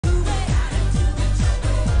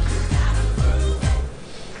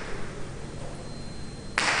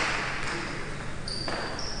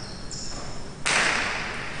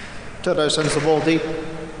Toto sends the ball deep.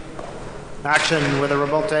 Action with a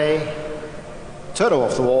rebote. Toto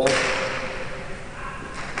off the wall.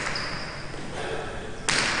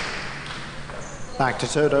 Back to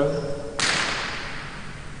Toto.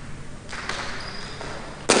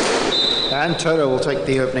 And Toto will take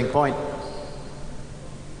the opening point.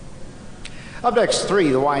 Up next, 3,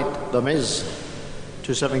 the white, the Miz,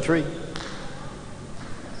 273.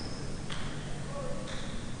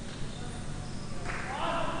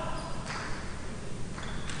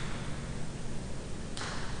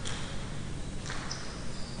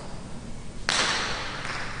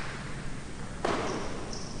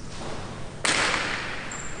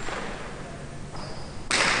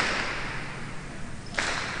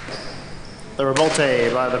 The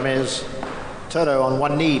revolte by the Miz. Toto on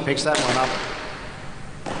one knee picks that one up.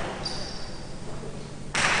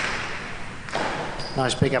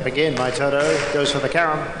 Nice pick up again by Toto. Goes for the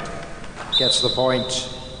carom. Gets the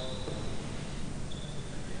point.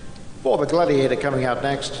 For the Gladiator coming out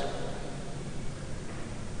next.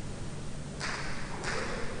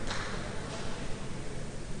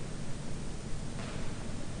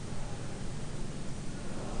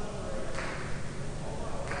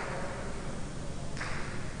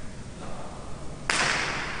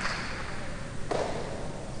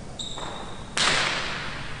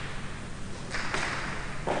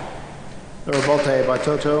 The revolte by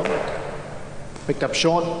Toto, picked up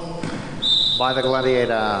short by the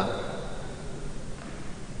Gladiator.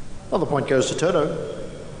 Well, the point goes to Toto.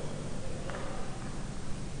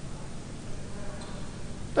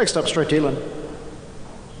 Next up, straight dealing.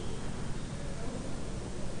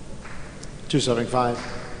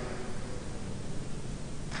 275.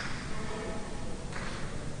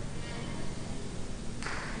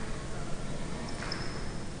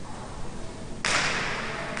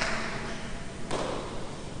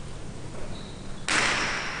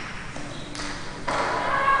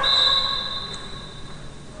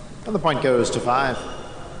 And the point goes to 5.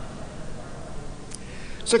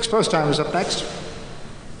 6 post time is up next.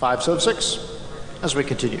 5 serve 6 as we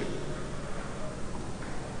continue.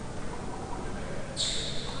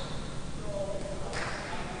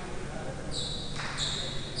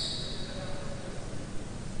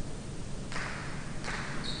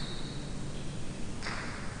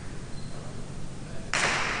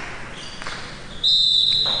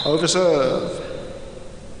 Over serve.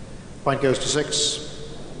 Point goes to 6.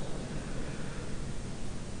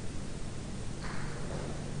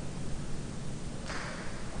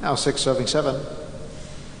 Now 6 serving 7.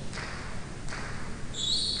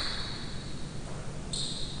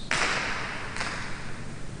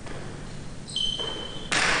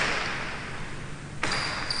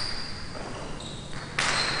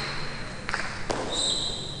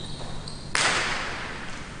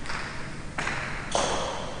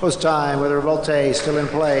 Post time with a revolte still in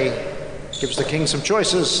play. Gives the king some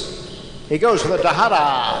choices. He goes for the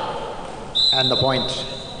Dahada. And the point.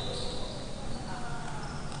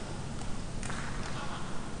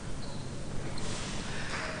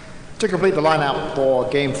 To complete the lineup for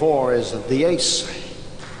game 4 is the ace.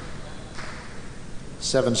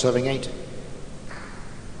 7 serving 8.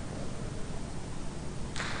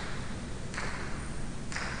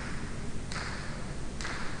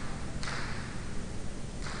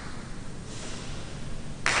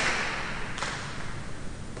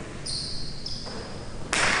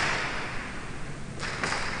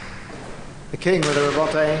 The king with a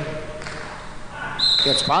revolte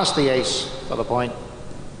gets past the ace for the point.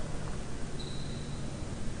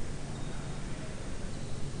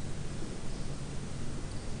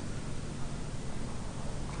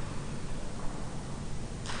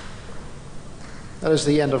 That is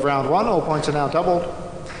the end of round 1. All points are now doubled.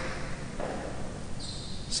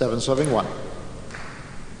 7 serving 1.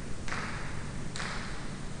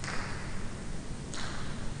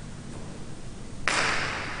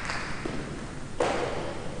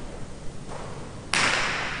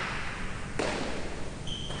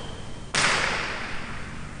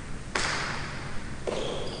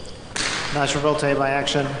 Nice revolte by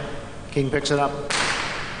action. King picks it up.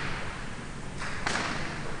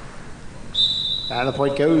 And the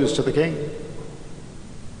point goes to the king.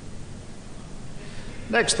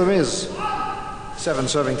 Next, the Miz. 7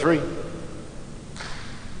 serving 3.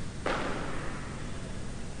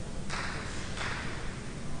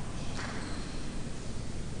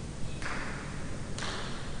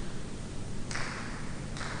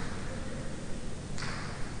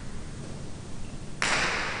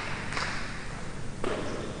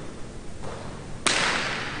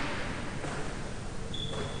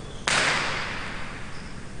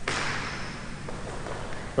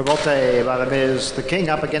 Revolte by the Miz. The king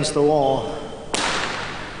up against the wall.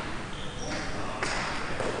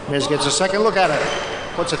 Miz gets a second look at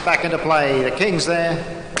it. Puts it back into play. The king's there.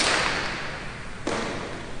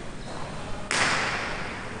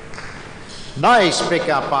 Nice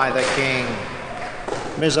pickup by the king.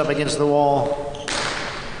 Miz up against the wall.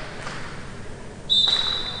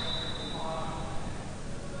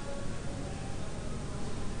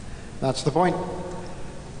 That's the point.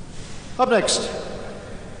 Up next,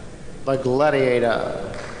 the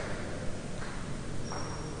Gladiator.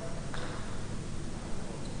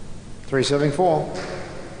 374.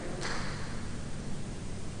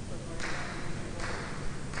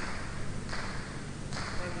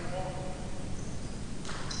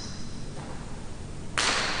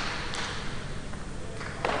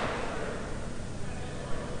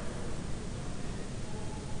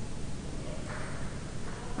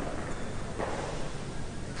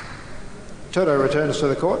 Toto returns to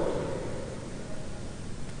the court.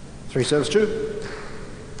 3 serves 2.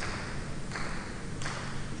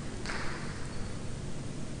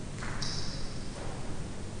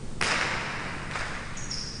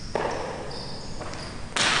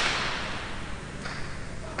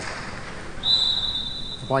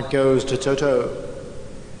 The point goes to Toto.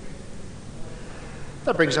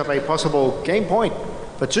 That brings up a possible game point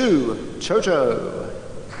for 2. Toto.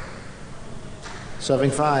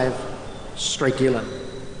 Serving 5. Straight dealing.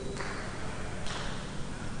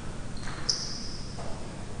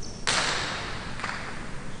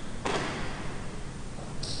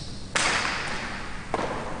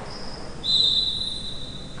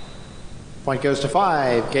 Point goes to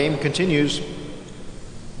 5. Game continues.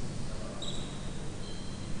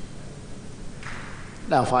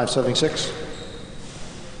 Now 5 serving 6.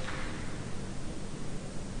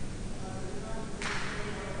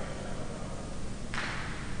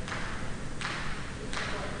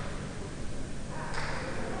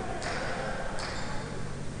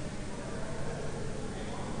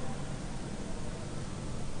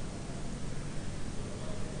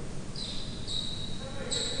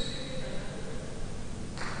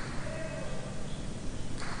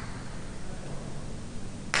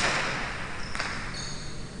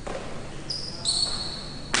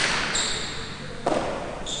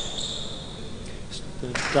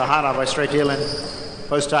 Dahana by straight dealing.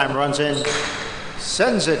 Post time runs in,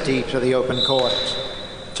 sends it deep to the open court.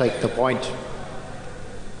 Take the point.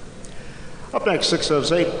 Up next, 6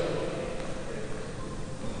 serves 8.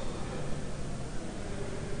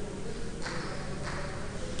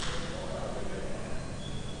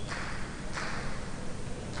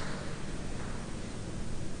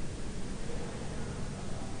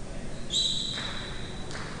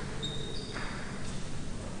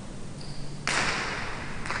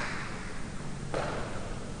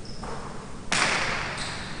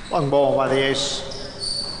 Long ball by the ace.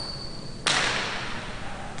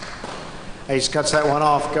 Ace cuts that one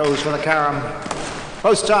off, goes for the carom.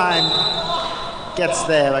 Post time. Gets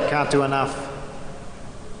there, but can't do enough.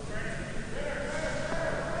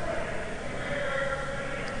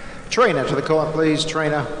 Trainer to the court, please.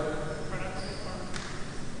 Trainer.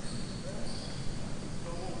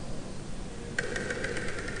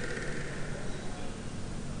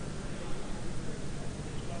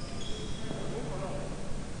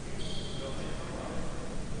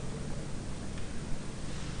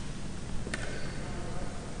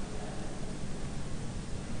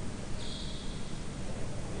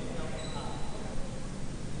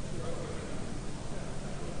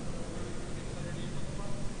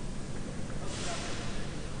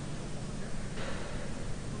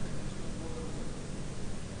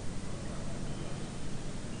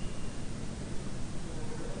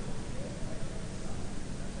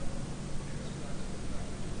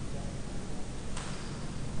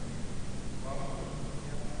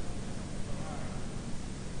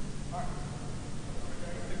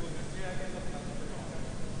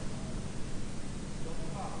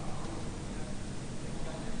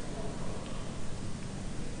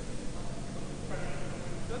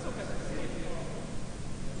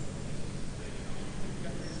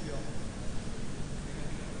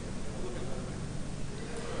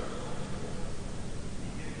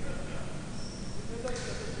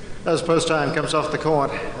 As post time comes off the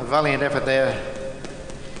court, a valiant effort there.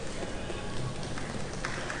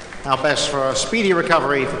 Our best for a speedy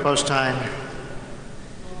recovery for post time.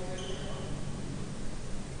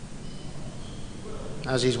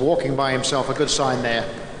 As he's walking by himself, a good sign there.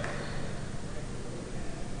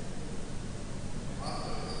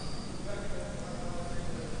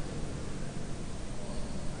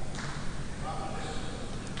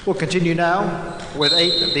 We'll continue now with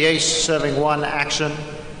the ace serving 1 action.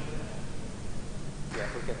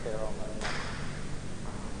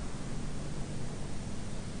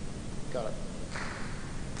 Got it.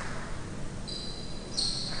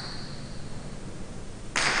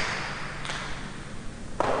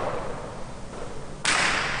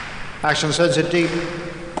 Action sends it deep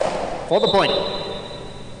for the point.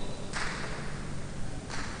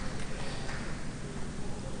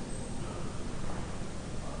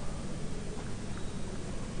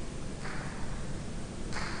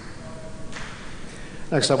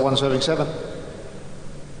 Next up, 177.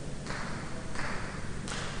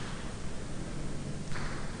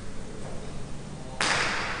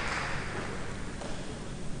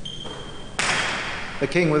 The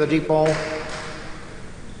king with a deep ball.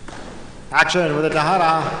 Action with a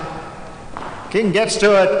Dahada. King gets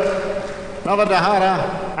to it. Another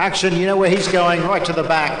Dahada. Action, you know where he's going, right to the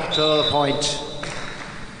back, to the point.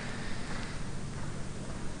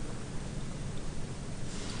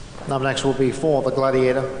 Up next will be 4, the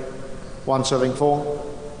Gladiator. 1 serving 4.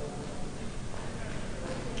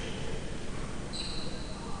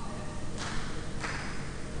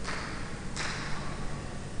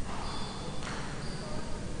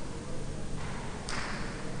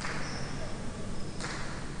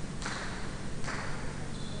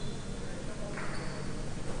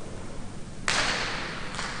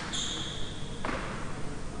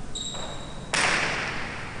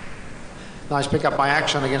 Nice pickup by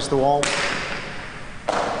Action against the wall.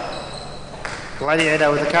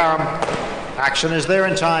 Gladiator with the carom. Action is there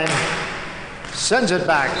in time. Sends it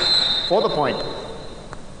back for the point.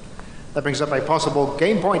 That brings up a possible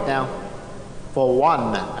game point now for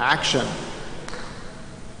 1 Action.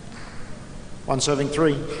 1 serving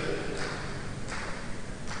 3.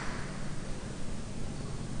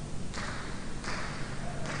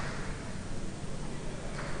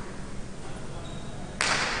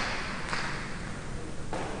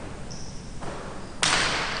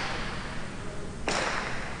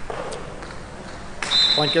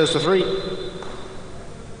 Point goes to 3.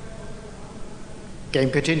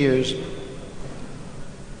 Game continues.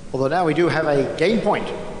 Although now we do have a game point.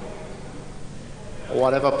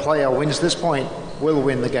 Whatever player wins this point will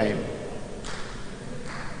win the game.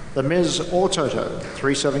 The Miz or Toto,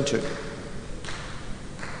 3 serving 2.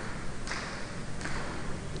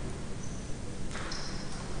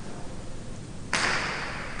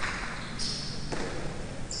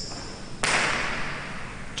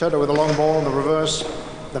 Toto with a long ball in the reverse.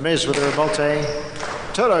 The Miz with the revolte.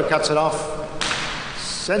 Toto cuts it off,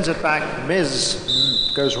 sends it back.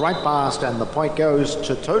 Miz goes right past, and the point goes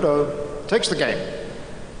to Toto. Takes the game.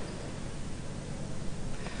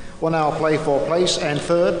 We'll now play for place and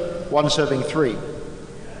third. 1 serving 3.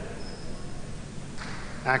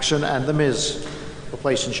 Action and the Miz for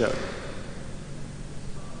place and show.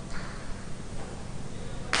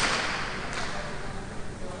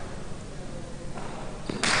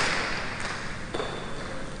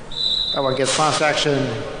 That one gets fast Action.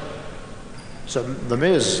 So the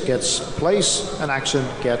Miz gets place, and Action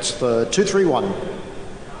gets the 2-3-1.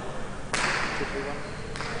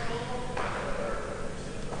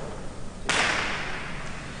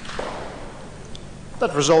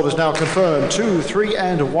 That result is now confirmed.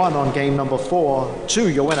 2-3-1 on game number 4. 2,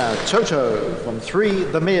 your winner, Toto. From 3,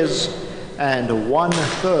 the Miz, and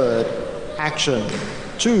 1/3 Action.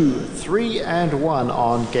 2-3-1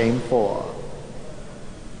 on game 4.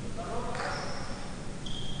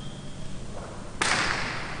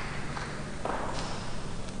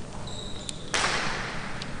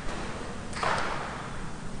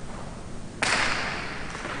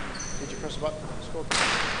 Press the button. Score.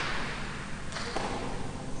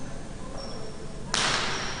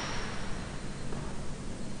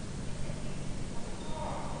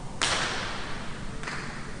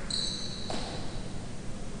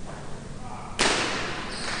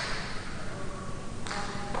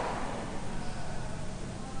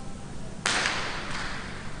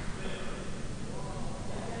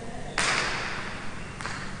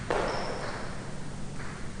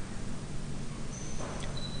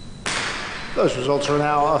 Those results are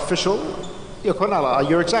now official. Yoquanella,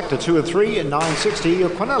 your exacta 2 and 3 and 960.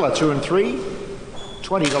 Yoquanella 2 and 3,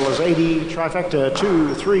 $20.80. Trifecta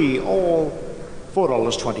 2, 3, all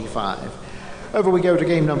 $4.25. Over we go to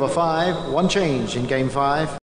game number 5. One change in game 5.